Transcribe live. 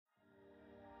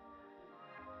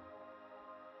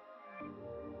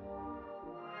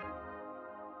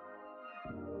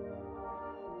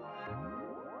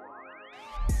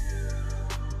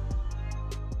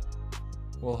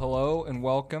Well, hello and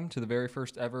welcome to the very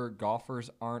first ever Golfers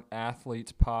Aren't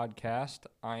Athletes podcast.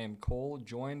 I am Cole,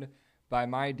 joined by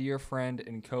my dear friend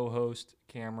and co-host,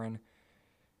 Cameron.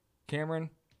 Cameron,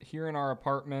 here in our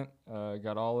apartment,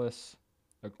 got all this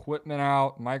equipment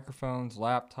out, microphones,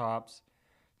 laptops.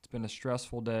 It's been a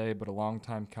stressful day, but a long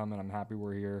time coming. I'm happy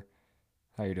we're here.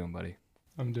 How you doing, buddy?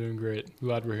 I'm doing great.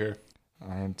 Glad we're here.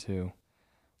 I am too.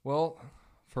 Well,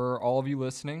 for all of you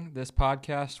listening, this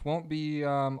podcast won't be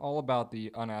all about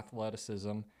the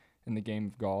unathleticism in the game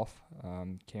of golf.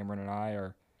 Cameron and I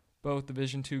are both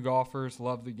Division II golfers,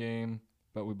 love the game,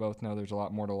 but we both know there's a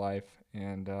lot more to life,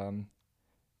 and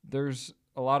there's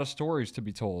a lot of stories to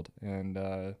be told in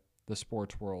the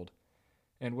sports world.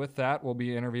 And with that, we'll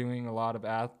be interviewing a lot of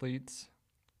athletes,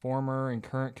 former and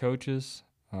current coaches,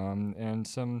 and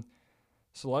some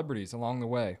celebrities along the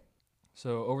way.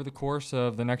 So over the course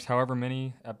of the next however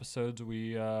many episodes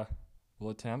we will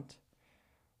attempt,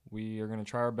 we are going to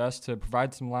try our best to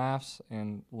provide some laughs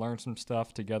and learn some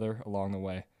stuff together along the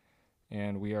way.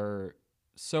 And we are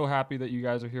so happy that you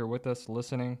guys are here with us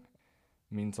listening.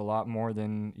 It means a lot more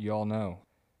than you all know.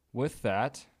 With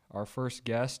that, our first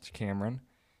guest, Cameron,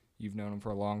 you've known him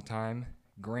for a long time.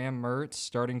 Graham Mertz,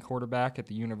 starting quarterback at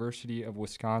the University of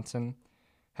Wisconsin,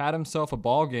 had himself a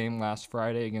ball game last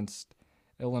Friday against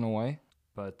Illinois,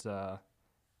 but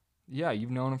yeah, you've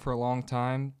known him for a long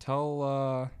time.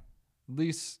 Tell at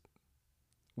least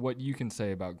what you can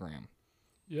say about Graham.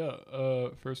 Yeah,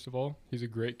 first of all, he's a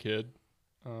great kid,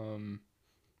 and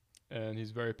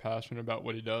he's very passionate about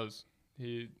what he does.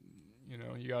 You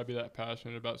gotta be that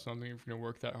passionate about something if you're gonna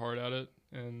work that hard at it,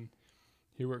 and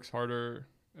he works harder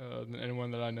than anyone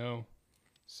that I know.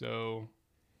 So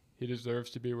he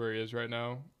deserves to be where he is right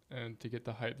now and to get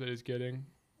the hype that he's getting.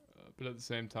 But at the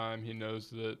same time, he knows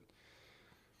that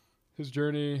his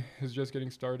journey is just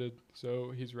getting started, so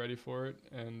he's ready for it.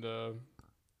 And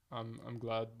I'm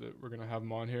glad that we're gonna have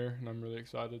him on here, and I'm really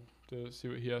excited to see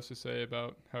what he has to say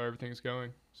about how everything's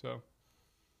going. So,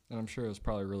 and I'm sure it was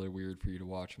probably really weird for you to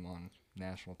watch him on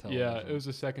national television. Yeah, it was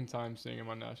the second time seeing him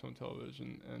on national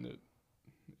television, and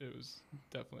it was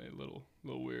definitely a little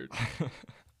weird.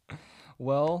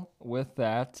 Well, with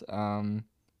that,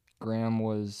 Graham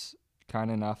was kind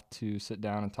enough to sit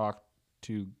down and talk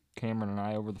to Cameron and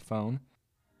I over the phone.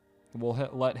 We'll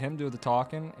let him do the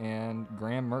talking, and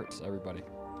Graham Mertz, everybody.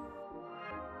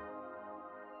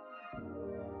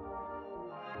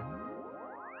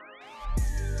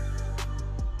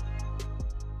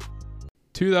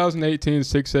 (2018)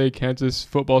 6A Kansas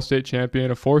football state champion,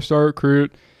 a 4-star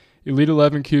recruit, Elite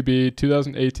 11 QB,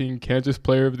 2018 Kansas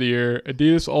Player of the Year,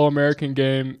 Adidas All-American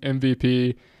Game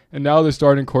MVP, and now the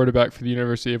starting quarterback for the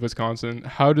University of Wisconsin.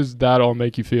 How does that all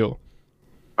make you feel?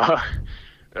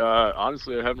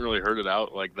 Honestly, I haven't really heard it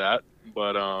out like that,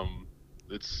 but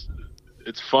it's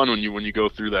fun when you go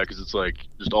through that, because it's like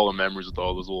just all the memories with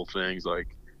all those little things,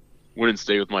 like winning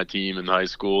state with my team in high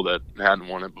school that hadn't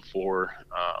won it before.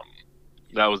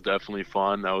 That was definitely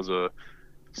fun. That was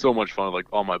so much fun with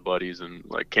like all my buddies, and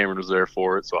like Cameron was there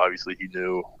for it, so obviously he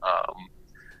knew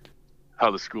how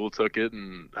the school took it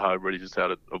and how everybody just had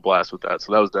a blast with that.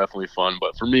 So that was definitely fun.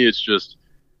 But for me, it's just,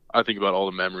 I think about all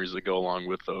the memories that go along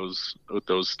with those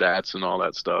stats and all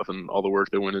that stuff and all the work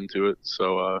that went into it.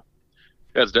 So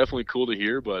yeah, it's definitely cool to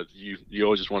hear, but you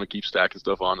always just want to keep stacking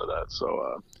stuff onto that.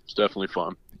 So it's definitely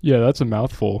fun. Yeah, that's a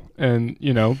mouthful. And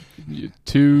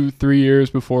 2-3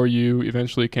 years before you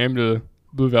eventually came to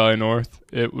Blue Valley North,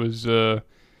 it was a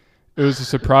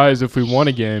surprise if we won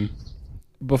a game.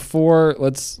 Before,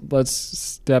 let's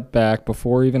step back.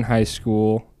 Before even high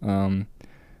school,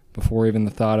 before even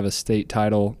the thought of a state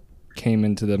title came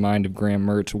into the mind of Graham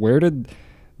Mertz, where did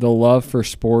the love for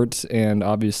sports and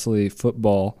obviously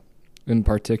football in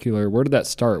particular, where did that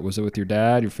start? Was it with your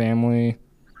dad, your family?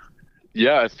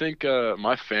 Yeah, I think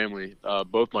my family,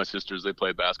 both my sisters, they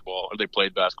played basketball in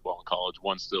college.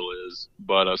 One still is,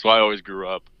 but so I always grew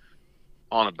up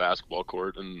on a basketball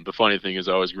court, and the funny thing is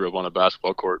I always grew up on a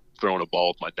basketball court throwing a ball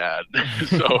with my dad.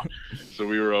 so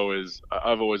we were always,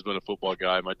 I've always been a football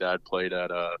guy. My dad played at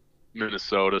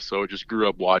Minnesota, so just grew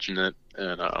up watching it,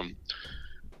 and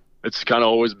it's kind of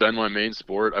always been my main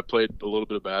sport. I played a little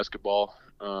bit of basketball,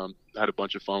 had a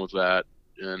bunch of fun with that,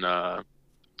 and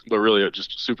but really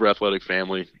just a super athletic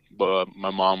family. But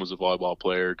my mom was a volleyball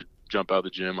player, could jump out of the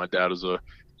gym. My dad was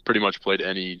pretty much played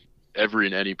every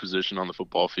and any position on the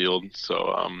football field.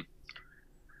 So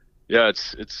yeah,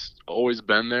 it's always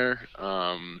been there.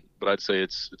 But I'd say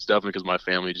it's definitely because my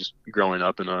family, just growing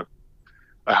up in a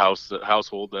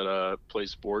household that plays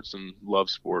sports and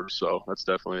loves sports. So that's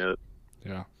definitely it.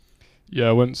 Yeah,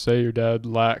 I wouldn't say your dad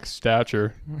lacks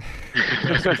stature.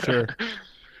 That's for sure.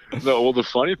 No, well, the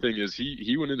funny thing is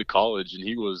he went into college and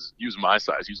he was my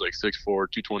size. He was like 6'4",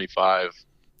 225,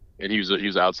 and he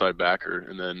was outside backer,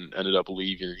 and then ended up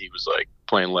leaving. And he was like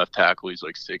playing left tackle. He's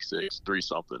like 6'6", 3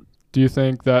 something. Do you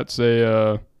think that's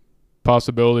a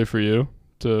possibility for you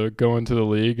to go into the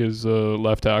league as a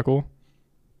left tackle?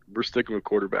 We're sticking with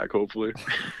quarterback, hopefully.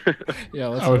 Yeah,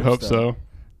 I would hope so.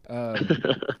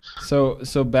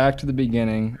 So back to the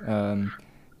beginning.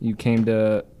 You came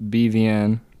to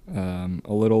BVN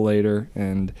a little later,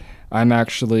 and I'm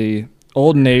actually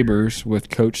old neighbors with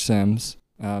Coach Sims.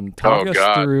 Talk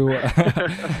us through.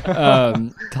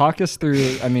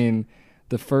 I mean,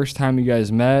 the first time you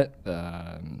guys met.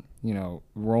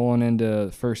 Rolling into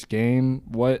the first game.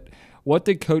 What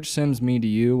did Coach Sims mean to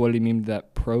you? What did he mean to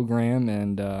that program?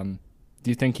 And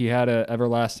do you think he had an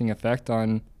everlasting effect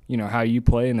on how you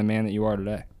play and the man that you are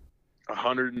today?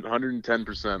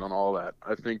 110% on all that.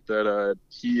 I think that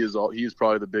he is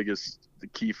probably the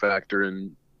key factor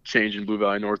in changing Blue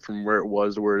Valley North from where it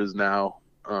was to where it is now.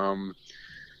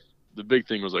 The big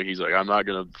thing was he's like, I'm not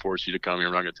gonna force you to come here.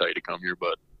 I'm not gonna tell you to come here,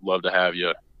 but love to have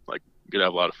you. Like, you're gonna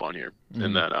have a lot of fun here. Mm-hmm.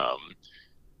 And then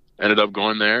ended up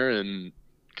going there and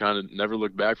kind of never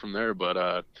looked back from there.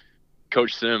 But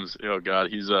Coach Sims, God,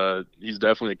 he's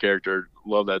definitely a character.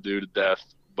 Love that dude to death.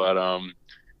 But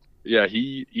yeah,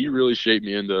 he really shaped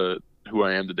me into who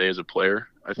I am today as a player.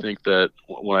 I think that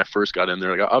when I first got in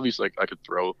there, obviously I could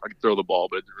throw the ball,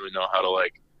 but I didn't really know how to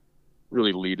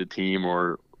really lead a team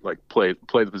or play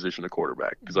the position of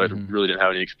quarterback, because I really didn't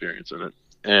have any experience in it.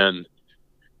 And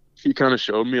he kind of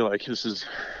showed me this is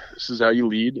how you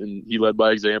lead, and he led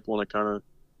by example. And I kind of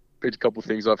picked a couple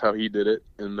things off how he did it,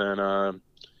 and then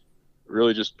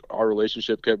really just our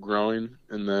relationship kept growing,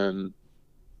 and then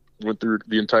went through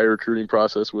the entire recruiting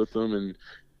process with him. And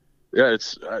yeah,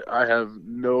 I have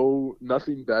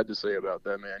nothing bad to say about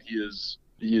that man. He is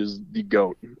the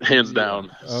GOAT, hands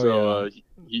down.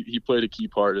 He played a key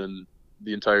part in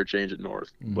the entire change at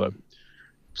North. Mm-hmm. But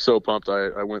so pumped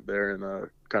I went there, and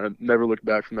kind of never looked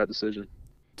back from that decision.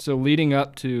 So leading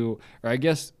up to, or I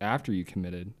guess after you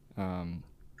committed,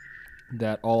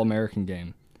 that All-American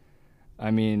game,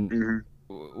 I mean,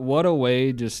 what a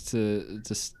way just to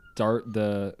start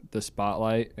the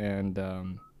spotlight,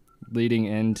 and leading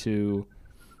into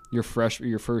your first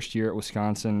year at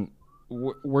Wisconsin.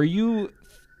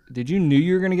 Did you knew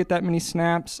you were going to get that many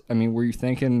snaps? I mean, were you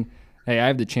thinking, hey, I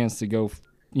have the chance to go,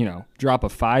 drop a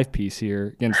 5-piece here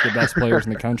against the best players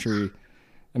in the country?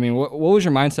 I mean, what was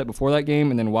your mindset before that game,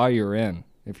 and then while you were in?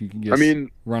 If you can just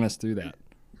run us through that.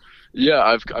 Yeah,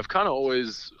 I've kind of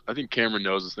always, I think Cameron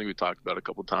knows this thing we talked about a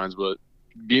couple times, but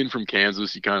being from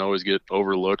Kansas, you kind of always get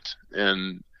overlooked.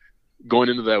 And going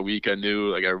into that week, I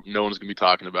knew no one's gonna be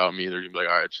talking about me. They're gonna be like,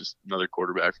 all right, it's just another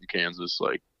quarterback from Kansas.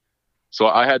 So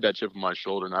I had that chip on my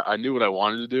shoulder, and I knew what I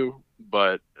wanted to do.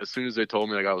 But as soon as they told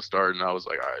me I was starting, I was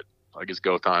like, all right, I guess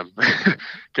go time.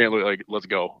 Can't look let's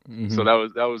go. Mm-hmm. So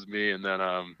that was me. And then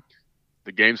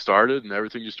the game started, and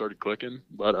everything just started clicking.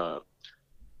 But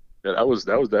yeah, that was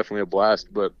definitely a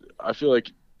blast. But I feel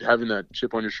like having that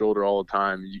chip on your shoulder all the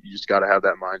time, you just got to have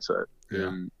that mindset. Yeah.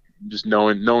 And just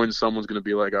knowing someone's going to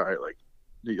be like, all right,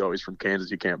 you're always from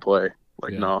Kansas, you can't play.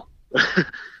 No.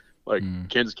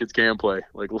 Kansas kids can play.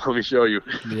 Let me show you.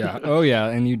 Yeah. Oh, yeah,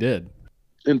 and you did.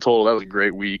 In total, that was a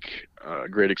great week,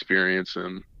 great experience,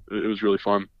 and it was really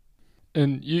fun.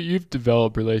 And you've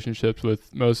developed relationships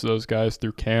with most of those guys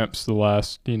through camps the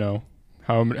last,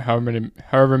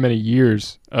 however many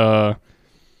years.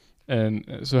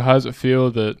 And so how does it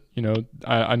feel that,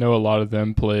 I know a lot of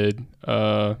them played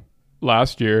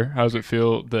last year. How does it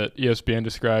feel that ESPN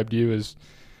described you as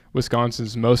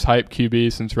Wisconsin's most hyped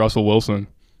QB since Russell Wilson?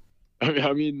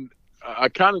 I mean, I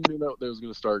kind of knew that was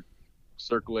going to start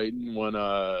circulating when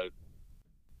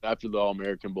after the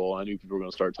All-American Bowl. I knew people were going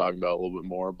to start talking about it a little bit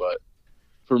more. But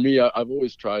for me, I've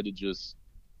always tried to just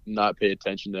not pay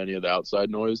attention to any of the outside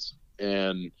noise.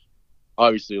 And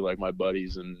obviously, my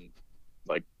buddies and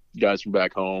guys from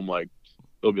back home,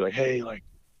 they'll be like, hey,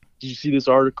 did you see this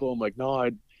article? I'm like, no,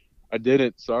 I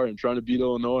didn't. Sorry, I'm trying to beat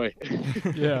Illinois.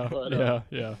 Yeah, but,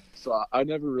 yeah. So I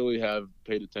never really have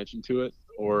paid attention to it,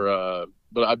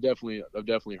 but I've definitely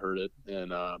heard it,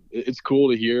 and it's cool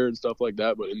to hear and stuff like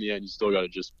that. But in the end, you still got to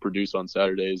just produce on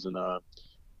Saturdays and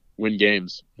win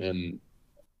games, and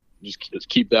just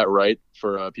keep that right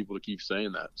for people to keep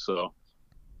saying that. So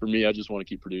for me, I just want to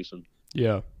keep producing.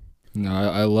 Yeah. No,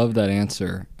 I love that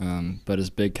answer. But as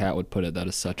Big Cat would put it, that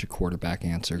is such a quarterback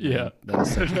answer. Yeah. That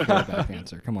is such a quarterback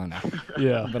answer. Come on now.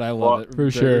 Yeah. But I love it.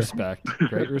 For sure.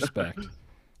 Great respect.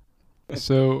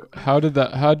 So how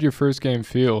did your first game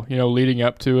feel? Leading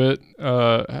up to it,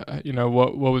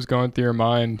 what was going through your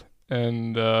mind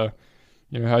And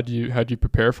how'd you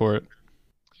prepare for it?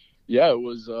 Yeah, it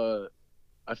was.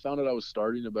 I found out I was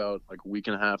starting about like a week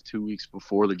and a half, 2 weeks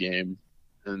before the game,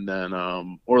 and then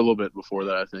or a little bit before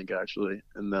that, I think actually.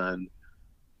 And then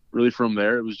really from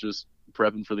there, it was just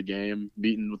prepping for the game,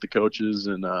 meeting with the coaches,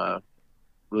 and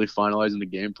really finalizing the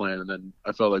game plan. And then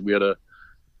I felt like we had a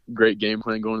great game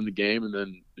plan going in the game, and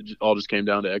then it all just came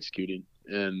down to executing.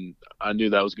 And I knew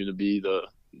that was going to be the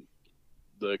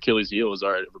Achilles heel. Is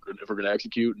all right, if we're going to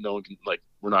execute, no one can, like,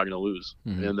 we're not going to lose.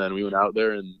 Mm-hmm. And then we went out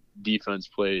there and defense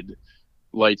played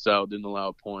lights out, didn't allow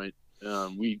a point.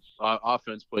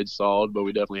 Offense played solid, but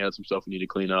we definitely had some stuff we need to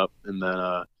clean up. And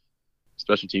then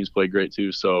special teams played great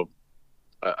too. So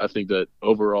I think that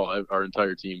overall our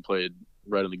entire team played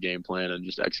right on the game plan and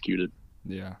just executed.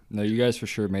 Yeah. No, you guys for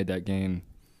sure made that game.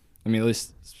 I mean, at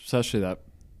least especially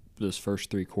those first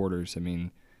 3 quarters. I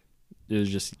mean, it was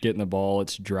just getting the ball,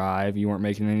 it's drive. You weren't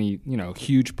making any,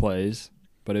 huge plays,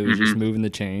 but it was just moving the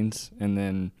chains, and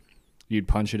then you'd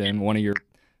punch it in one of your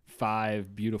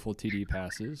 5 beautiful TD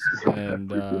passes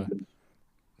and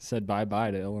said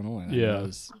bye-bye to Illinois. Yeah.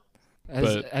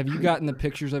 Have you gotten the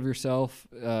pictures of yourself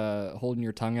holding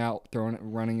your tongue out,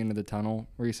 running into the tunnel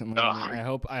recently? I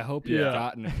hope you've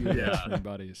gotten a few of those from your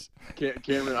buddies.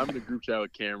 Cameron, I'm in a group chat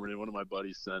with Cameron, and one of my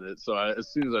buddies sent it. So as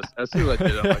soon as I did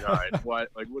it, I'm like, all right, what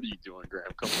are you doing,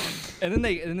 Graham? Come on. And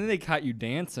then they caught you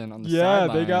dancing on the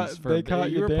sidelines. They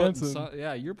caught you dancing.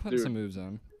 You're putting some moves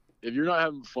in. If you're not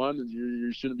having fun,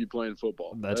 you shouldn't be playing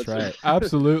football. That's right.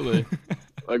 Absolutely.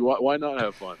 Like, why not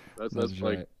have fun? That's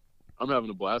right. like, I'm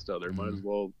having a blast out there. Might as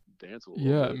well dance a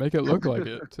little bit. Make it look like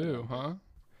it too, huh?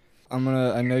 I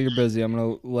know you're busy. I'm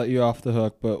gonna let you off the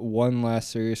hook, but one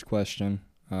last serious question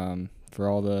for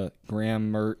all the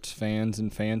Graham Mertz fans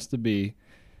and fans to be: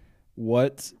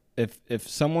 what if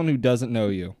someone who doesn't know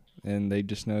you and they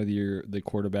just know you're the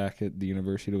quarterback at the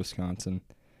University of Wisconsin?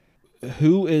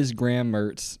 Who is Graham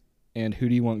Mertz, and who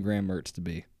do you want Graham Mertz to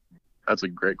be? That's a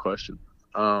great question.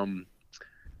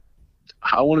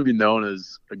 I want to be known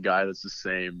as a guy that's the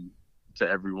same to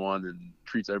everyone and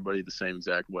treats everybody the same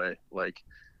exact way. Like,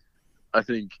 I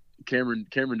think Cameron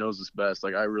knows this best.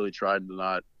 Like, I really tried to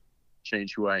not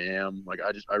change who I am. Like,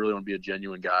 I really want to be a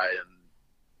genuine guy and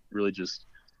really just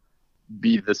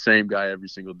be the same guy every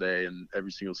single day in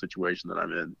every single situation that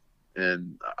I'm in.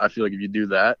 And I feel like if you do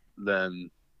that, then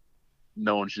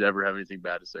no one should ever have anything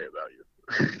bad to say about you.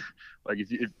 Like,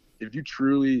 if you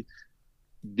truly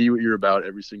be what you're about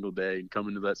every single day and come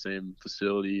into that same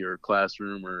facility or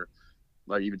classroom or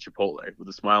like even Chipotle with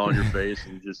a smile on your face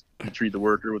and you treat the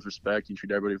worker with respect, you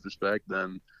treat everybody with respect,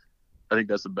 then I think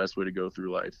that's the best way to go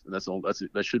through life. And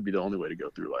that should be the only way to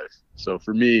go through life. So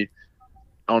for me,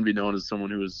 I want to be known as someone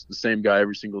who is the same guy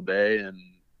every single day and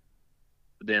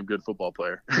a damn good football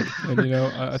player. And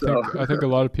I think a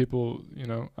lot of people,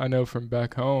 I know from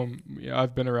back home,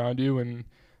 I've been around you and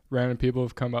random people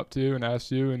have come up to you and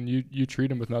asked you, and you treat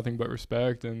them with nothing but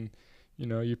respect, and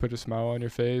you put a smile on your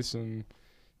face, and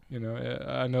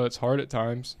I know it's hard at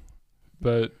times,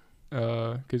 but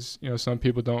because some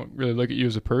people don't really look at you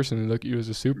as a person; they look at you as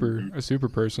a super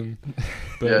person.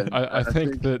 But yeah, I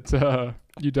think that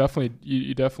you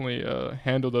definitely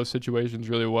handle those situations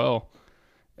really well,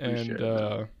 and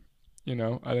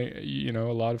I think,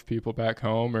 a lot of people back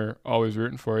home are always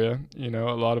rooting for you. A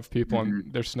lot of people on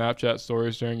their Snapchat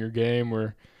stories during your game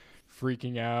were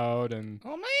freaking out and,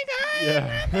 oh my God.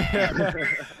 Yeah.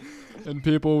 And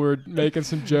people were making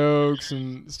some jokes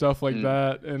and stuff like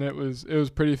that. And it was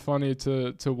pretty funny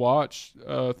to watch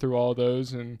through all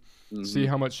those and see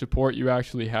how much support you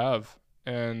actually have.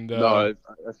 And no,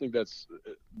 I think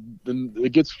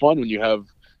it gets fun when you have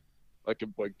like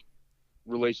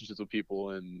relationships with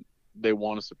people and they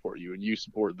want to support you and you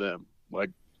support them. Like,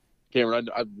 Cameron,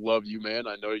 I love you, man.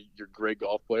 I know you're a great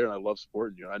golf player and I love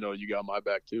supporting you. I know you got my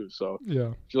back too. So yeah,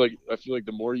 I feel like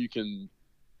the more you can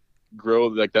grow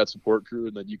like that support crew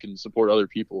and that you can support other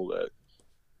people, that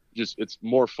it's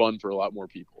more fun for a lot more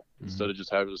people instead of just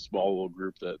having a small little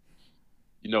group that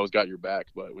has got your back.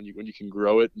 But when you can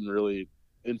grow it and really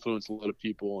influence a lot of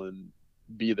people and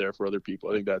be there for other people,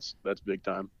 I think that's big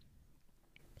time.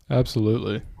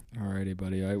 Absolutely. Alrighty,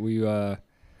 buddy.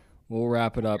 We'll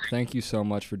wrap it up. Thank you so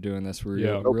much for doing this. We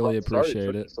really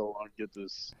appreciate it. So long to get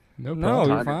this. No,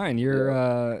 you're fine. You're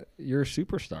a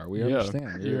superstar. We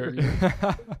understand.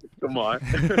 Come on.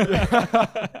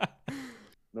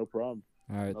 No problem.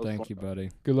 All right, thank you,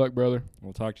 buddy. Good luck, brother.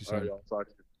 We'll talk to you soon. All right, y'all. Talk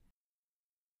to you.